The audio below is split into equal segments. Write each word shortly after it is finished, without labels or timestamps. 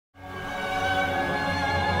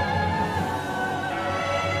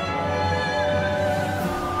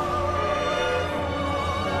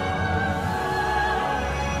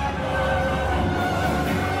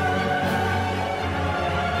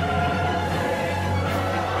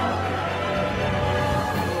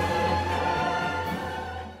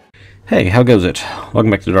Hey, how goes it?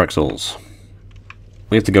 Welcome back to Dark Souls.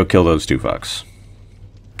 We have to go kill those two fucks.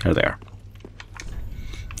 There they are.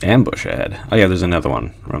 Ambush ahead. Oh yeah, there's another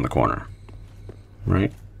one around the corner.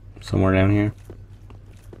 Right? Somewhere down here.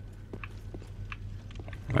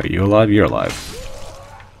 Are you alive? You're alive.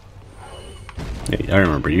 Yeah, I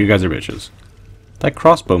remember. You guys are bitches. That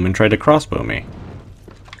crossbowman tried to crossbow me.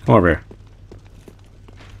 Come over here.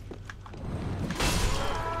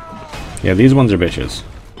 Yeah, these ones are bitches.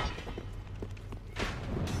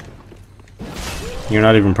 You're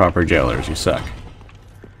not even proper jailers. You suck.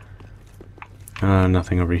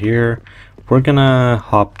 Nothing over here. We're gonna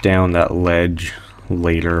hop down that ledge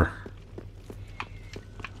later.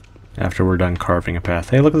 After we're done carving a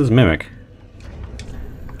path. Hey, look at this mimic.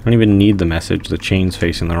 I don't even need the message. The chain's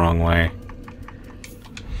facing the wrong way.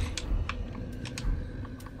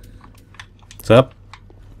 What's up?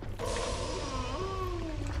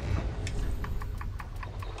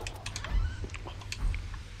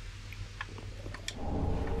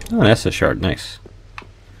 Oh, an Estus shard. Nice.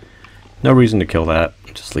 No reason to kill that.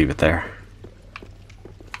 Just leave it there.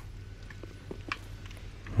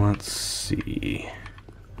 Let's see.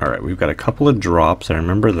 Alright, we've got a couple of drops. I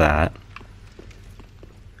remember that.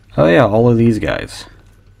 Oh yeah, all of these guys.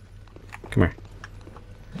 Come here.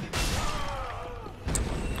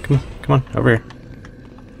 Come on, over here.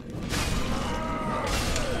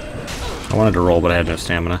 I wanted to roll, but I had no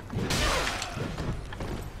stamina.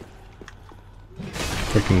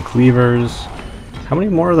 Freaking cleavers. How many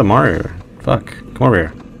more of them are here? Fuck. Come over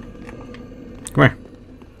here. Come here.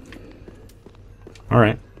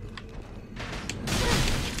 Alright.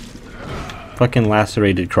 Fucking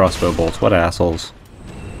lacerated crossbow bolts. What assholes.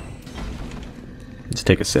 Let's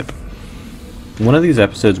take a sip. One of these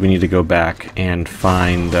episodes we need to go back and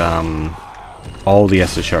find all the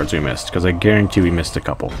Estus shards we missed, because I guarantee we missed a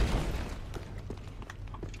couple.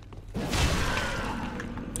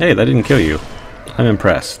 Hey, that didn't kill you. I'm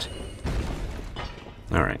impressed.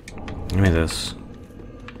 Alright, give me this.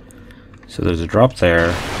 So there's a drop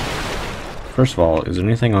there. First of all, is there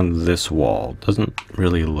anything on this wall? Doesn't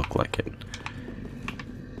really look like it.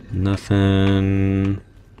 Nothing.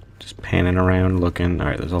 Just panning around looking.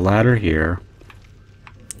 Alright, there's a ladder here.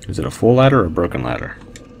 Is it a full ladder or a broken ladder?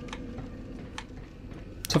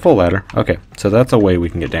 It's a full ladder. Okay, so that's a way we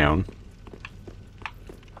can get down.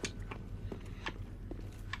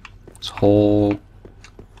 This whole...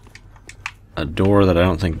 a door that I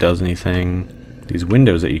don't think does anything. These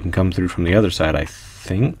windows that you can come through from the other side, I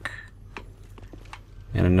think.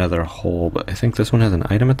 And another hole, but I think this one has an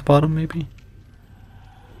item at the bottom, maybe?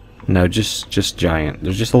 No, just giant.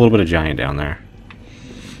 There's just a little bit of giant down there.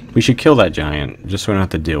 We should kill that giant, just so we don't have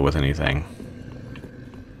to deal with anything.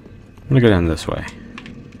 I'm gonna go down this way.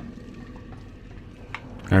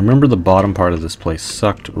 I remember the bottom part of this place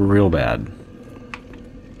sucked real bad.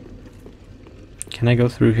 Can I go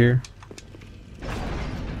through here?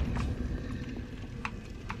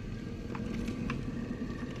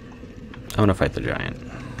 I'm gonna fight the giant.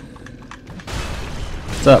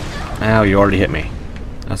 What's up? Ow, you already hit me.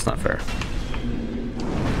 That's not fair.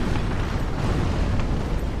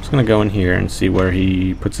 Just gonna go in here and see where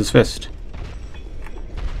he puts his fist.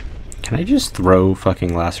 Can I just throw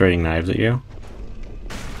fucking lacerating knives at you?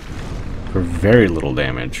 For very little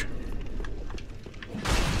damage.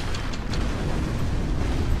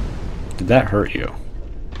 Did that hurt you?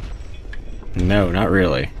 No, not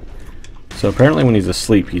really. So apparently when he's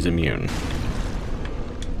asleep, he's immune.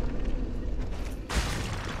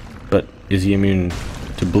 But is he immune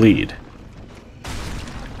to bleed?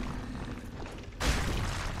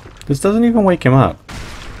 This doesn't even wake him up.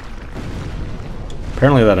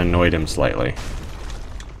 Apparently that annoyed him slightly.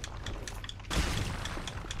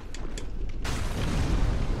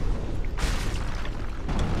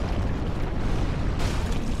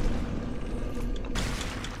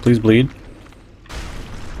 Please bleed.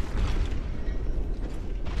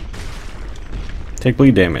 Take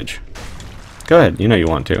bleed damage. Go ahead, you know you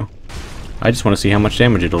want to. I just want to see how much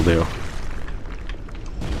damage it'll do.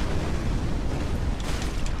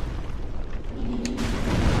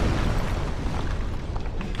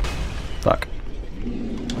 Fuck.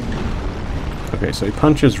 Okay, so he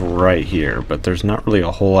punches right here, but there's not really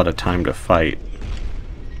a whole lot of time to fight.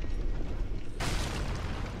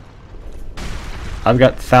 I've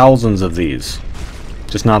got thousands of these.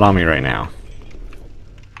 Just not on me right now.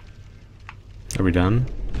 Are we done?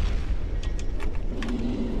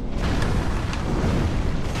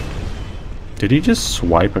 Did he just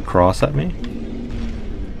swipe across at me?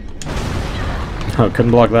 Oh,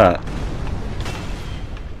 couldn't block that.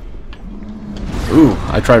 Ooh,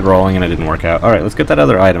 I tried rolling and it didn't work out. Alright, let's get that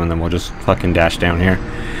other item and then we'll just fucking dash down here.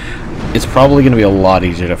 It's probably going to be a lot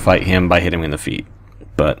easier to fight him by hitting him in the feet.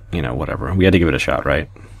 But, you know, whatever. We had to give it a shot, right?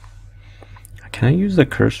 Can I use the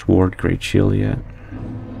Cursed Ward Great Shield yet?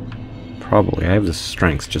 Probably. I have the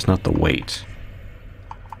strength, just not the weight.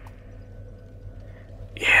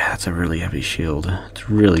 Yeah, that's a really heavy shield. It's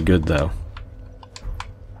really good, though.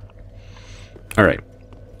 Alright.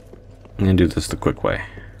 I'm going to do this the quick way.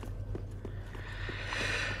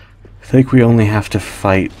 I think we only have to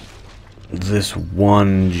fight this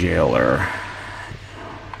one jailer.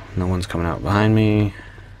 No one's coming out behind me.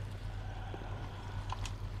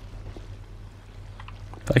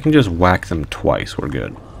 If I can just whack them twice, we're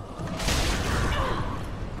good.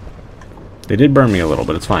 They did burn me a little,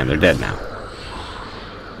 but it's fine. They're dead now.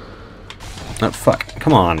 Oh, fuck.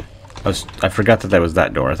 Come on. I forgot that was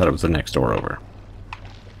that door. I thought it was the next door over.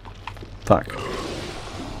 Fuck.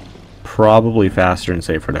 Probably faster and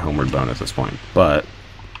safer to homeward bone at this point, but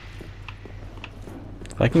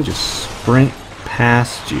if I can just sprint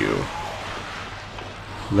past you,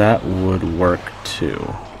 that would work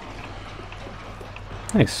too.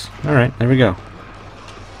 Nice. Alright, there we go.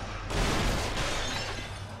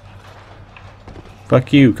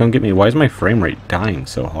 Fuck you, come get me. Why is my frame rate dying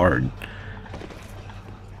so hard?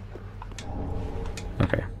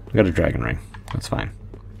 Okay, I got a dragon ring. That's fine.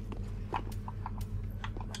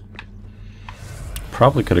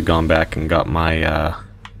 Probably could have gone back and got my,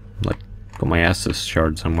 put my Estus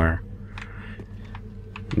shard somewhere.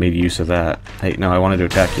 Made use of that. Hey, no, I wanted to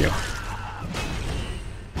attack you.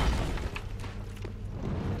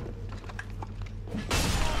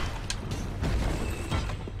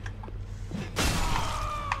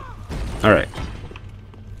 Alright.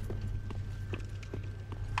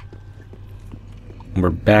 We're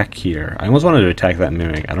back here. I almost wanted to attack that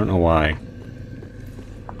mimic. I don't know why.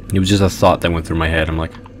 It was just a thought that went through my head. I'm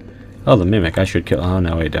like, oh, the mimic, I should kill. Oh,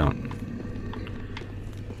 no, I don't.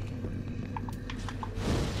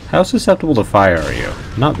 How susceptible to fire are you?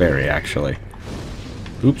 Not very, actually.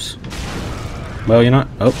 Oops. Well, you know what?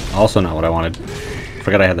 Oh, also not what I wanted.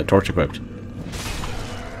 Forgot I had the torch equipped.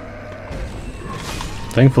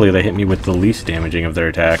 Thankfully, they hit me with the least damaging of their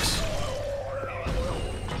attacks.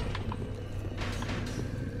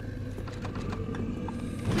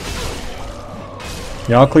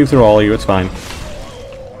 Yeah, I'll cleave through all of you, it's fine.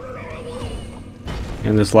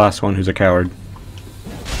 And this last one who's a coward.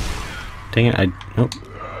 Dang it, nope.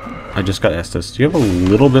 I just got Estus. Do you have a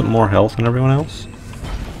little bit more health than everyone else?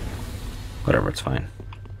 Whatever, it's fine.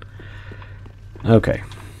 Okay.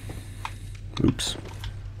 Oops.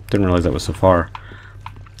 Didn't realize that was so far.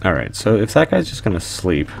 Alright, so if that guy's just gonna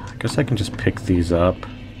sleep, I guess I can just pick these up.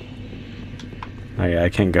 Oh yeah, I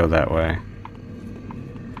can't go that way.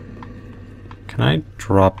 Can I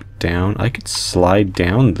drop down? I could slide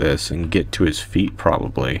down this and get to his feet,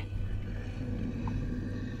 probably.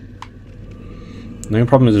 The only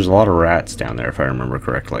problem is there's a lot of rats down there, if I remember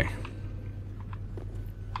correctly.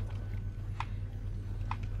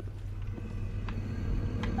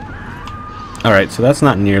 Alright, so that's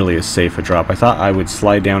not nearly as safe a drop. I thought I would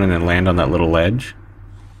slide down and then land on that little ledge.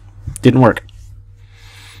 Didn't work.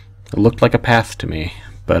 It looked like a path to me,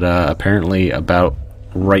 but apparently about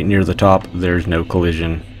right near the top there's no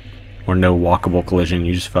collision, or no walkable collision.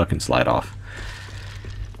 You just fucking slide off.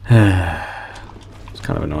 It's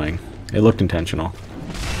kind of annoying. It looked intentional.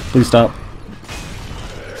 Please stop.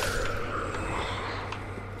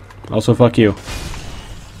 Also, fuck you.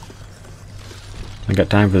 I got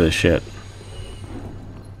time for this shit.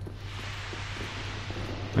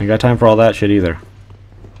 I ain't got time for all that shit either.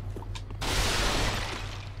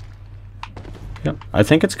 Yep, I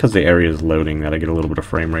think it's because the area is loading that I get a little bit of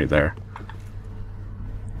frame rate there.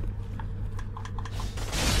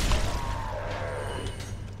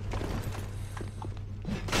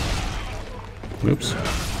 Oops.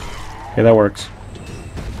 Okay, that works.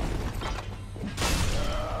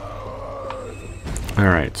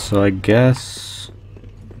 Alright, so I guess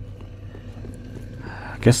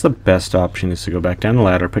the best option is to go back down the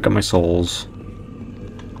ladder, pick up my souls.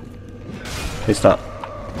 Hey, stop.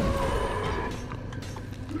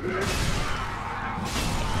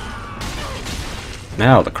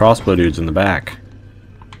 Now, the crossbow dude's in the back.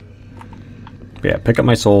 But yeah, pick up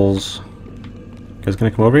my souls. You guys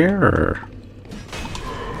gonna come over here, or...?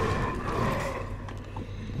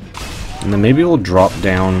 And then maybe we'll drop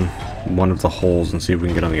down one of the holes and see if we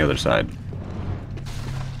can get on the other side.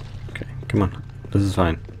 Okay, come on. This is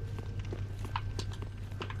fine.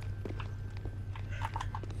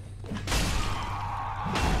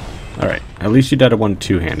 Alright, at least you died at one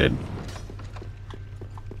two-handed.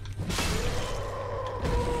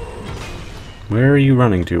 Where are you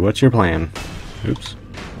running to? What's your plan? Oops.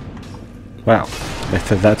 Wow.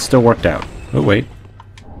 That still worked out. Oh, wait.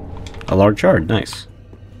 A large shard. Nice.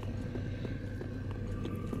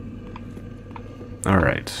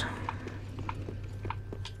 Alright.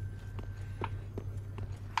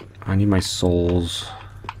 I need my souls.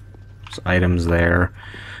 There's items there.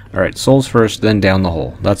 Alright, souls first, then down the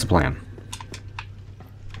hole. That's the plan.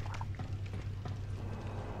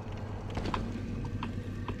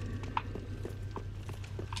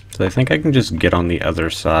 So I think I can just get on the other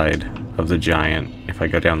side of the giant if I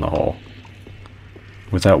go down the hole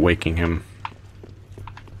without waking him.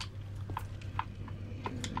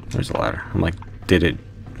 There's a ladder. I'm like, did it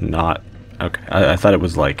not? Okay, I thought it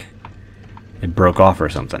was like it broke off or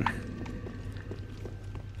something.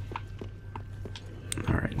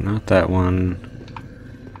 Alright, not that one.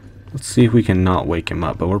 Let's see if we can not wake him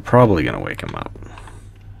up, but we're probably gonna wake him up.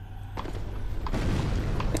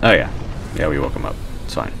 Oh yeah. Yeah, we woke him up.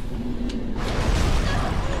 It's fine.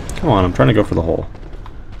 Come on, I'm trying to go for the hole.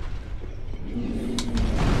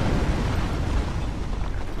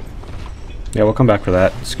 Yeah, we'll come back for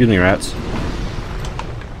that. Excuse me, rats.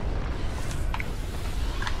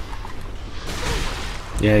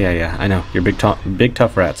 Yeah. I know. You're big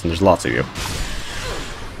tough rats, and there's lots of you.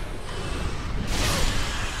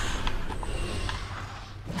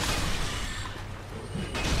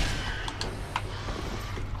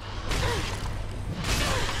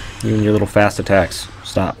 You and your little fast attacks.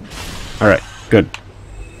 Stop. Alright, good.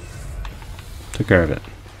 Took care of it.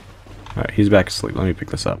 Alright, he's back asleep. Let me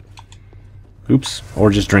pick this up. Oops.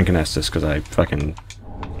 Or just drink an Estus, because I fucking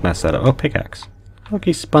messed that up. Oh, pickaxe. Look,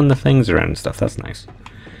 he spun the things around and stuff. That's nice.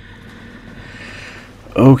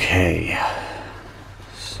 Okay.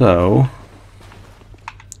 So,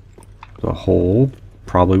 the hole,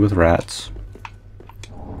 probably with rats.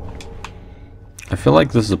 I feel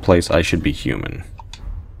like this is a place I should be human.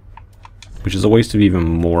 Which is a waste of even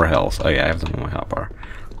more health. Oh yeah, I have them on my hotbar.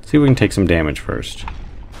 Let's see if we can take some damage first.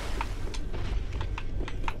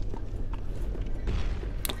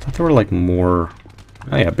 I thought there were like more...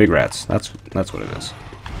 Oh yeah, big rats. That's what it is.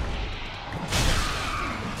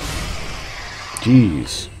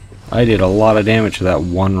 Jeez. I did a lot of damage to that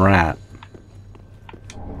one rat.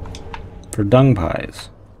 For dung pies.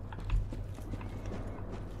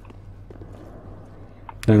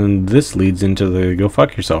 And this leads into the go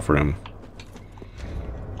fuck yourself room.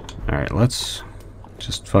 Alright, let's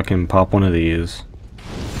just fucking pop one of these.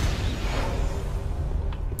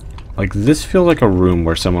 Like, this feels like a room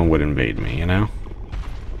where someone would invade me, you know?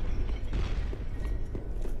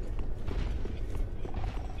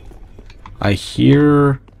 I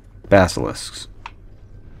hear basilisks.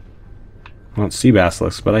 I don't see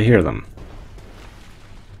basilisks, but I hear them.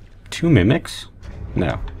 2 mimics?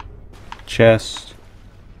 No. Chest.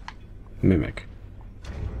 Mimic.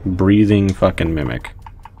 Breathing fucking mimic.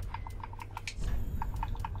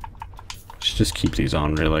 Should just keep these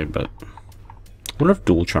on, really, but... I wonder if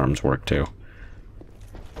dual charms work, too.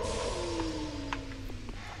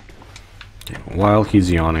 Okay, while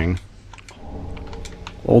he's yawning...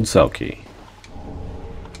 Old cell key.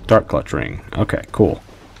 Dark clutch ring. Okay, cool.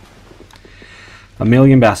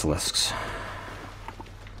 1,000,000 basilisks.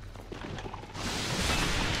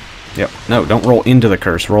 Yep. No, don't roll into the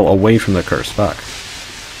curse. Roll away from the curse. Fuck.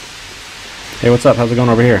 Hey, what's up? How's it going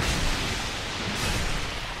over here?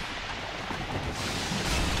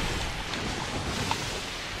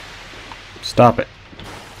 Stop it.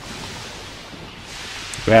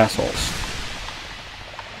 You assholes.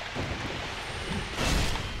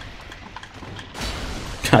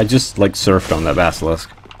 I just, like, surfed on that basilisk.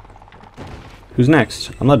 Who's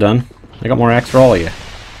next? I'm not done. I got more axe for all of you.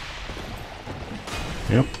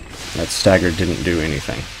 Yep. That stagger didn't do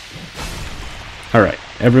anything. Alright.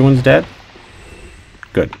 Everyone's dead?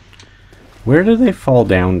 Good. Where did they fall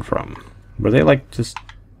down from? Were they, like, just...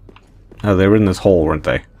 Oh, they were in this hole, weren't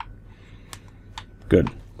they? Good.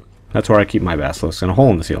 That's where I keep my basilisk, in a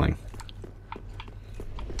hole in the ceiling.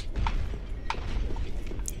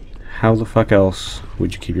 How the fuck else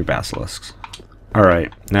would you keep your basilisks?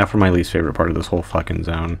 Alright, now for my least favorite part of this whole fucking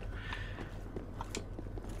zone.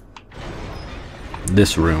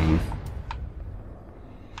 This room.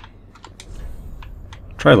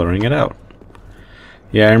 Try luring it out.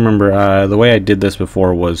 Yeah, I remember the way I did this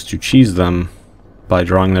before was to cheese them by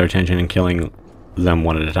drawing their attention and killing them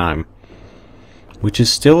one at a time. Which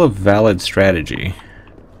is still a valid strategy.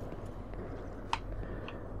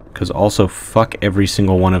 Because also, fuck every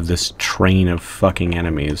single one of this train of fucking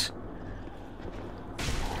enemies.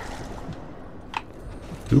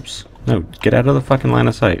 Oops. No, get out of the fucking line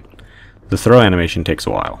of sight. The throw animation takes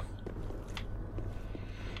a while.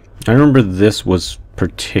 I remember this was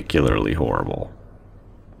particularly horrible.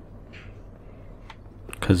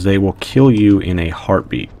 because they will kill you in a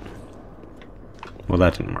heartbeat. Well,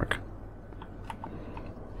 that didn't work.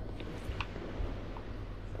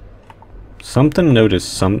 Something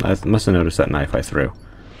noticed. I must have noticed that knife I threw.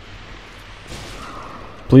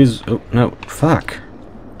 Please. Oh, no. Fuck.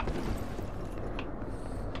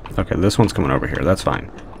 Okay, this one's coming over here. That's fine.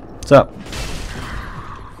 What's up?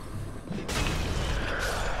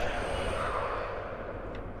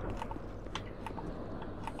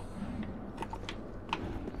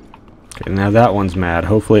 Okay, now that one's mad.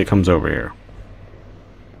 Hopefully it comes over here.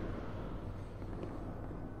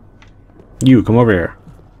 You, come over here.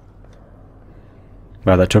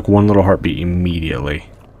 Wow, that took one little heartbeat immediately.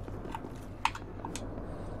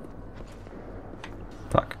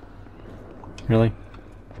 Fuck. Really?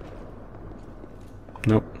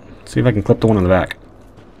 Nope. See if I can clip the one in the back.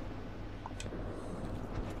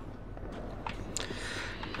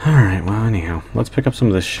 Alright, well, anyhow. Let's pick up some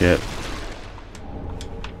of this shit.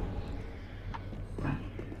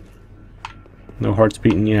 No hearts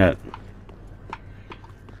beating yet.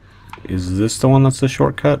 Is this the one that's the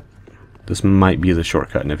shortcut? This might be the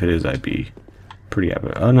shortcut, and if it is, I'd be pretty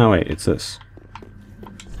happy. Oh, no, wait, it's this.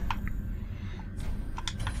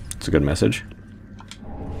 It's a good message.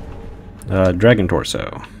 Dragon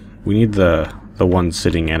torso. We need the one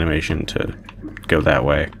sitting animation to go that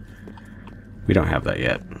way. We don't have that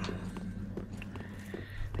yet.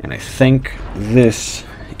 And I think this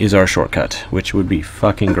is our shortcut, which would be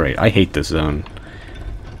fucking great. I hate this zone.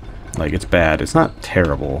 Like, it's bad. It's not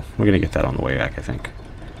terrible. We're gonna get that on the way back, I think.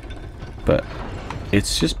 But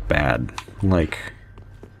it's just bad. Like,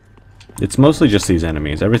 it's mostly just these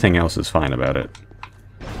enemies. Everything else is fine about it.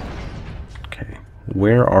 Okay,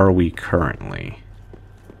 where are we currently?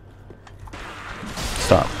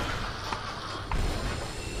 Stop.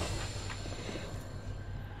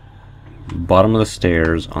 Bottom of the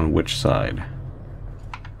stairs on which side?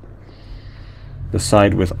 The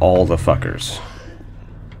side with all the fuckers.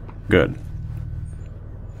 Good.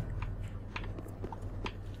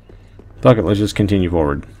 Fuck it, let's just continue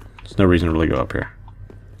forward. There's no reason to really go up here.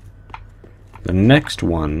 The next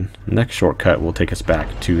shortcut will take us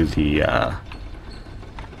back to the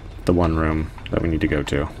one room that we need to go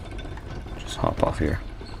to. Just hop off here.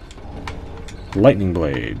 Lightning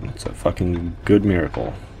blade. It's a fucking good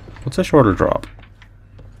miracle. What's a shorter drop?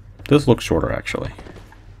 This looks shorter, actually.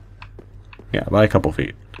 Yeah, by a couple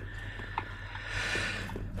feet.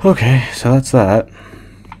 Okay, so that's that.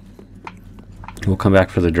 We'll come back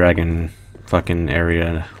for the dragon fucking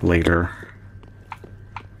area later.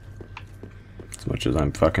 As much as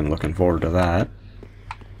I'm fucking looking forward to that.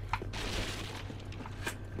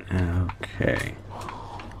 Okay.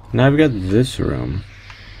 Now I've got this room.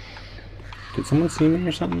 Did someone see me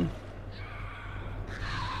or something?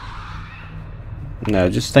 No,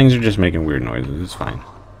 just things are just making weird noises. It's fine.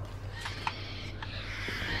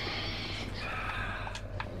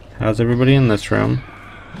 How's everybody in this room?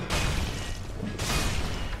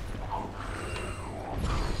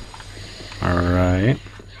 Alright.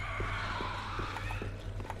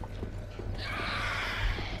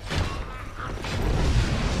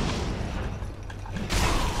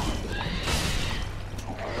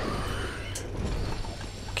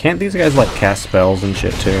 Can't these guys like cast spells and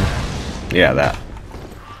shit too? Yeah, that.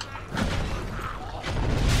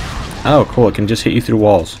 Oh, cool, it can just hit you through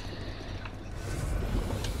walls.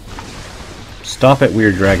 Stop it,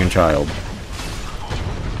 weird dragon child.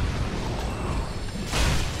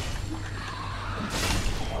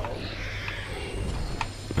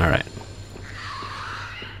 Alright.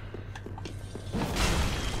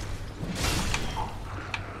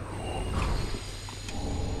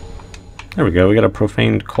 There we go, we got a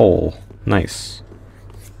profaned coal. Nice.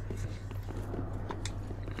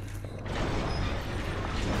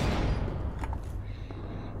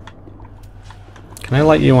 Can I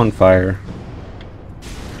light you on fire?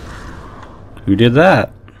 Who did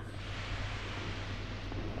that?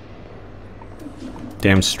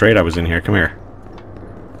 Damn straight I was in here. Come here.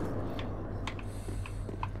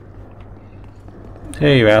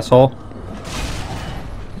 Hey, you asshole.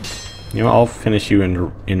 You know, I'll finish you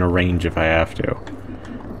in a range if I have to.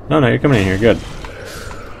 No, you're coming in here. Good.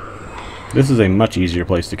 This is a much easier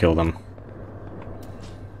place to kill them.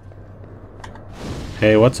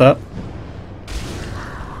 Hey, what's up?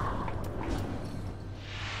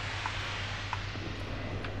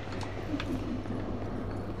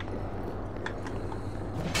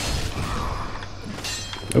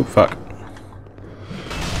 Oh, fuck.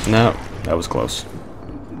 No, that was close.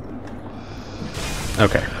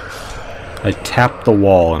 Okay. I tapped the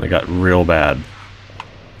wall and it got real bad.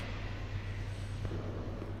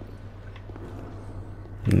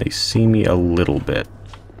 And they see me a little bit.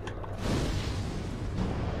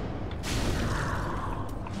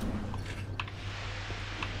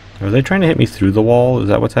 Are they trying to hit me through the wall? Is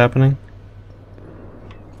that what's happening?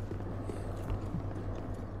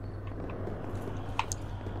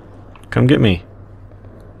 Come get me.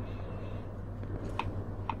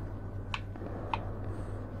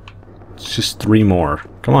 It's just 3 more.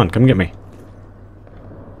 Come on, come get me.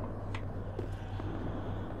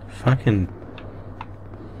 Fucking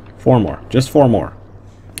 4 more. Just 4 more.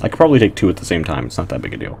 I could probably take 2 at the same time. It's not that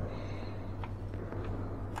big a deal.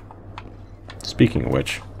 Speaking of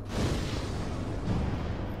which...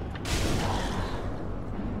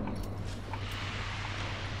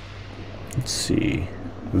 let's see.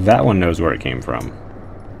 That one knows where it came from.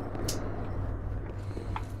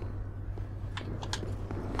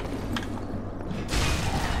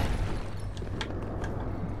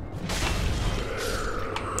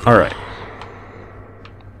 Alright.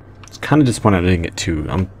 It's kind of disappointed I didn't get 2.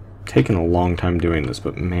 I'm taking a long time doing this,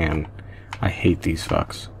 but man, I hate these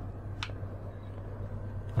fucks.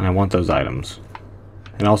 And I want those items.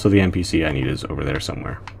 And also the NPC I need is over there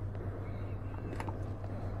somewhere.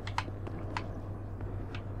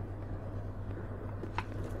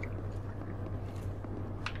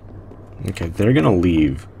 Okay, they're gonna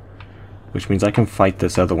leave, which means I can fight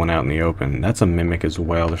this other one out in the open. That's a mimic as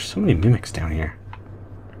well. There's so many mimics down here.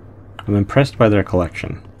 I'm impressed by their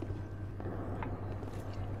collection.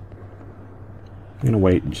 I'm gonna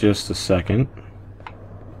wait just a second.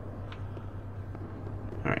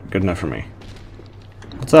 Alright, good enough for me.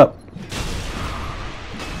 What's up?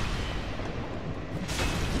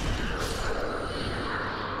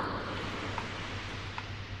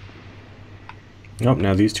 Nope,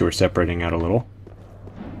 now these two are separating out a little.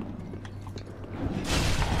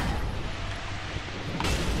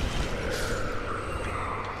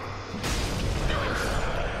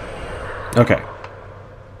 Okay.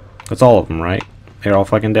 That's all of them, right? They're all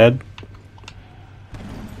fucking dead?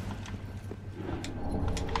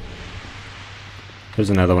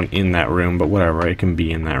 There's another one in that room, but whatever, it can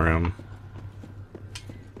be in that room.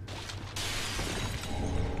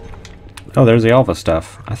 Oh, there's the Alva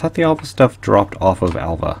stuff. I thought the Alva stuff dropped off of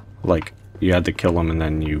Alva. Like, you had to kill them and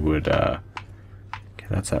then you would, okay,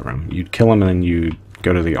 that's that room. You'd kill them and then you'd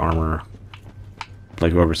go to the armor.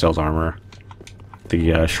 Like, whoever sells armor.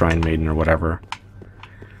 The, Shrine Maiden or whatever.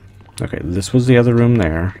 Okay, this was the other room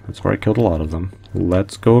there. That's where I killed a lot of them.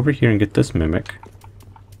 Let's go over here and get this mimic.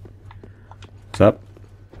 What's up?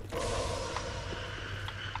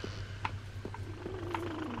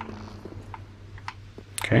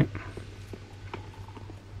 Okay.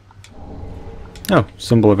 Oh,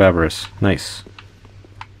 symbol of avarice. Nice.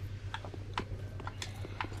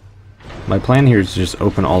 My plan here is to just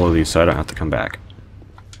open all of these so I don't have to come back.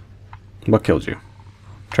 What killed you?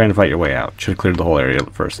 Trying to fight your way out. Should have cleared the whole area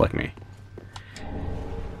first, like me.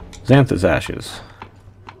 Xanthus ashes.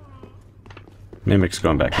 Mimic's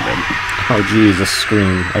going back to bed. Oh geez, the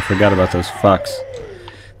scream. I forgot about those fucks.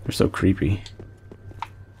 They're so creepy.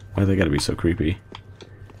 Why they gotta be so creepy? Is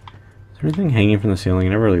there anything hanging from the ceiling?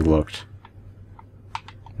 I never really looked.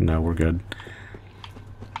 No, we're good.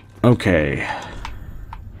 Okay.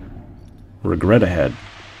 Regret ahead.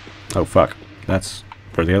 Oh fuck. That's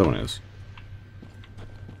where the other one is.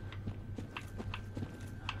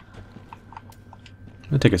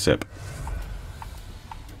 I'm gonna take a sip.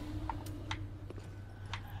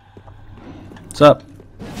 What's up?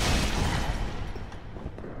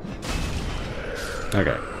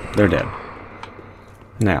 Okay, they're dead.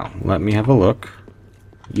 Now, let me have a look.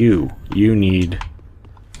 You need...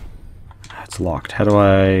 It's locked. How do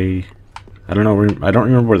I don't know. I don't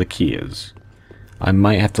remember where the key is. I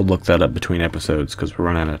might have to look that up between episodes because we're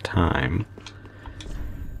running out of time.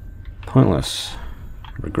 Pointless.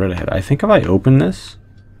 Regret ahead. I think if I open this,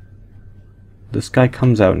 this guy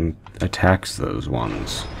comes out and attacks those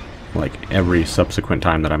ones. Like every subsequent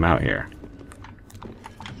time that I'm out here.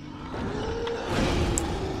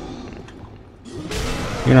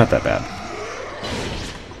 You're not that bad.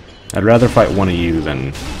 I'd rather fight one of you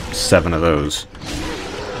than 7 of those.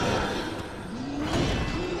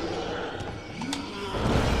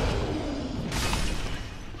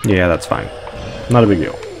 Yeah, that's fine. Not a big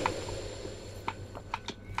deal.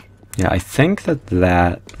 Yeah, I think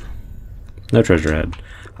that... No treasure head.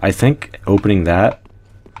 I think opening that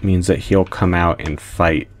means that he'll come out and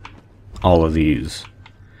fight all of these.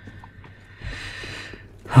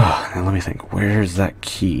 Now let me think. Where's that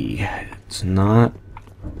key? It's not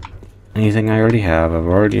anything I already have. I've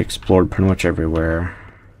already explored pretty much everywhere.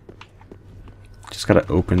 Just gotta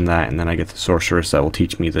open that and then I get the sorceress that will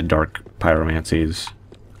teach me the dark pyromancies.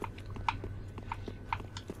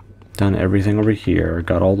 Done everything over here.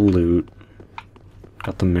 Got all the loot.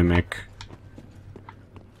 Got the mimic.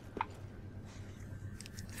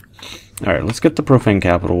 Alright, let's get the Profane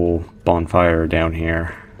Capital bonfire down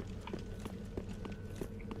here.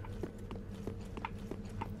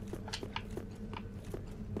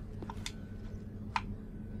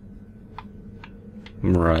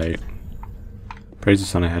 Right. Praise the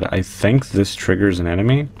sun ahead. I think this triggers an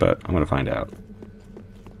enemy, but I'm gonna find out.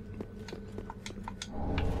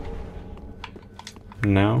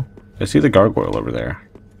 No? I see the gargoyle over there.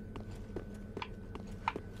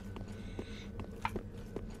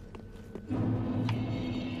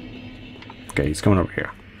 Okay, he's coming over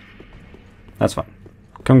here. That's fine.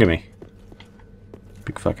 Come get me.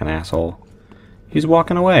 Big fucking asshole. He's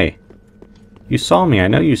walking away. You saw me. I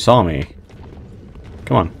know you saw me.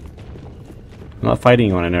 Come on. I'm not fighting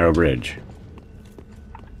you on a narrow bridge.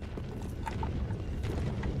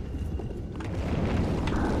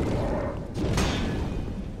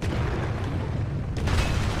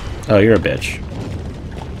 Oh, you're a bitch.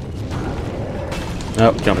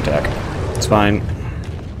 Oh, jump attack. It's fine.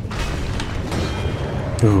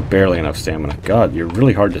 Ooh, barely enough stamina. God, you're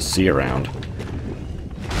really hard to see around.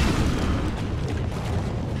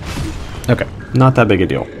 Okay, not that big a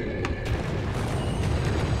deal.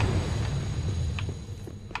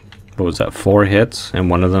 What was that, 4 hits? And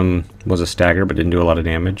one of them was a stagger but didn't do a lot of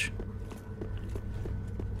damage?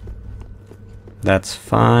 That's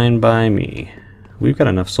fine by me. We've got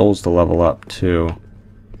enough souls to level up, too.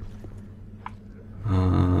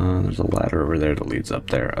 There's a ladder over there that leads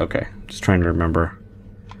up there. Okay, just trying to remember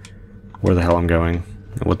where the hell I'm going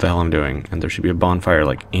and what the hell I'm doing. And there should be a bonfire,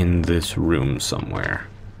 like, in this room somewhere.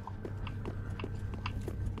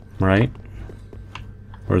 Right?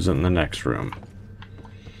 Or is it in the next room?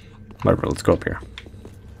 Whatever, let's go up here.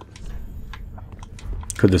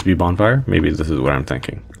 Could this be bonfire? Maybe this is what I'm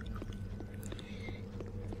thinking.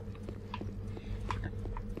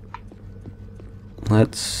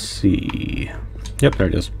 Let's see. Yep, there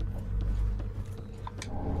it is.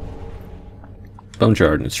 Bone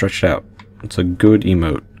shard, and it's stretched out. It's a good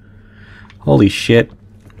emote. Holy shit,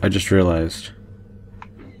 I just realized.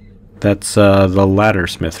 That's the ladder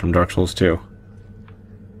smith from Dark Souls 2.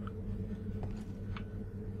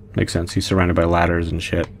 Makes sense, he's surrounded by ladders and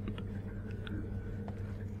shit.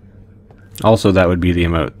 Also, that would be the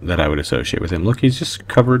emote that I would associate with him. Look, he's just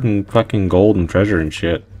covered in fucking gold and treasure and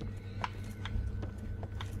shit.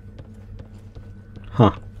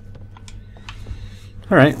 Huh.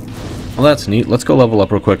 Alright. Well, that's neat. Let's go level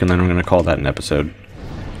up real quick, and then I'm going to call that an episode.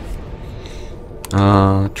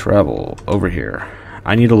 Travel. Over here.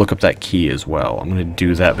 I need to look up that key as well. I'm going to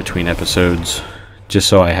do that between episodes, just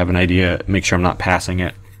so I have an idea, make sure I'm not passing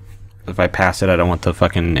it. If I pass it, I don't want the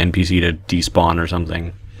fucking NPC to despawn or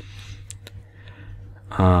something.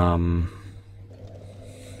 I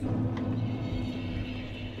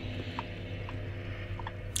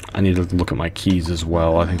need to look at my keys as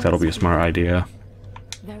well. I think that'll be a smart idea.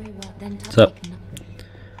 What's up?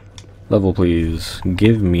 Level, please.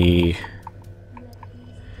 Give me...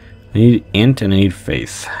 I need int and I need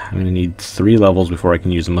faith. I'm going to need 3 levels before I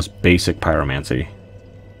can use the most basic pyromancy.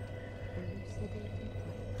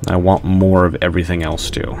 I want more of everything else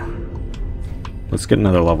too. Let's get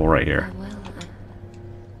another level right here.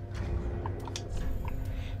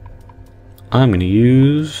 I'm going to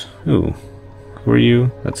use... Ooh. Who are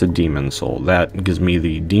you? That's a demon soul. That gives me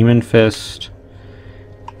the demon fist.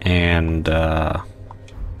 And,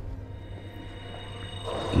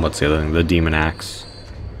 what's the other thing? The demon axe.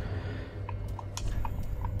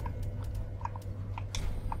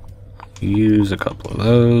 Use a couple of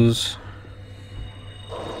those.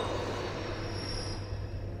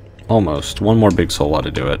 Almost. One more big soul ought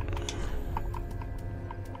to do it.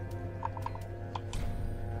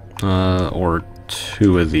 Or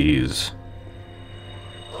 2 of these.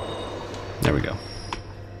 There we go.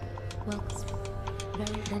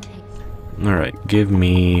 Alright, give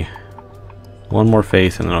me 1 more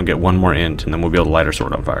faith and then I'll get 1 more int and then we'll be able to light our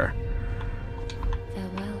sword on fire.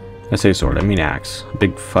 I say sword, I mean axe.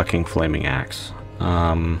 Big fucking flaming axe.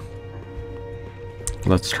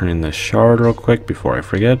 Let's turn in this shard real quick before I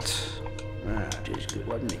forget.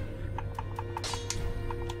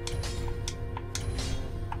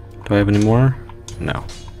 Do I have any more? No.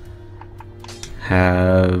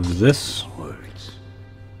 Have this. Words.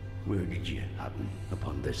 Where did you happen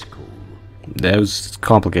upon this coal? That was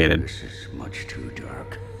complicated. This is much too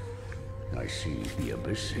dark. I see the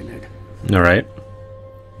abyss in it. Alright.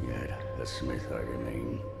 Yet a smith I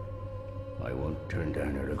remain. I won't turn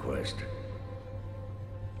down a request.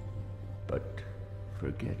 But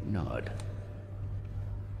forget not.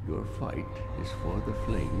 Your fight is for the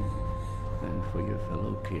flame and for your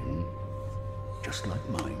fellow kin, just like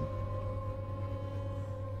mine.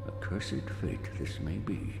 A cursed fate this may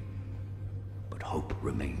be, But hope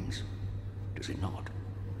remains, does it not?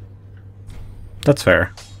 That's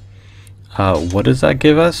fair. What does that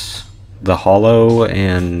give us? The hollow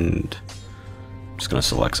and... I'm just gonna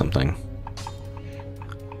select something.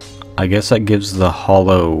 I guess that gives the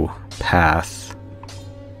hollow path.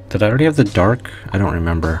 Did I already have the dark? I don't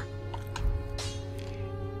remember.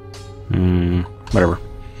 Whatever.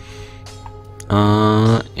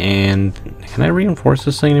 And can I reinforce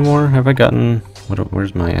this thing anymore? Have I gotten...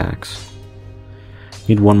 where's my axe?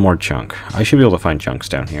 Need one more chunk. I should be able to find chunks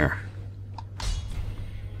down here.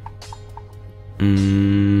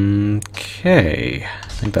 Okay. I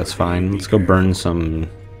think that's fine. Let's go burn some...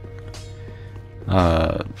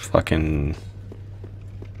 fucking...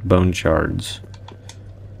 bone shards.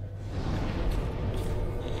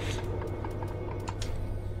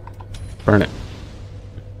 Burn it.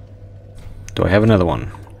 Do I have another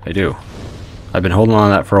one? I do. I've been holding on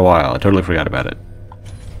to that for a while. I totally forgot about it.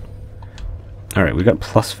 Alright, we got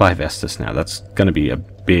plus 5 Estus now. That's gonna be a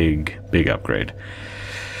big, big upgrade.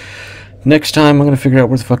 Next time, I'm gonna figure out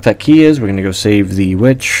where the fuck that key is. We're gonna go save the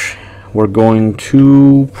witch. We're going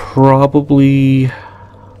to probably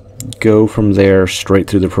go from there straight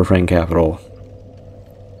through the profane capital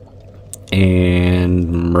and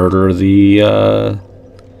murder the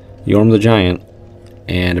Yorm the Giant.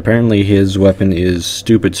 And apparently his weapon is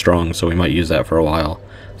stupid strong, so we might use that for a while.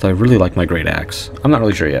 So I really like my great axe. I'm not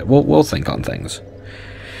really sure yet. We'll think on things.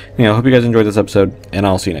 I hope you guys enjoyed this episode, and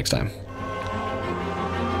I'll see you next time.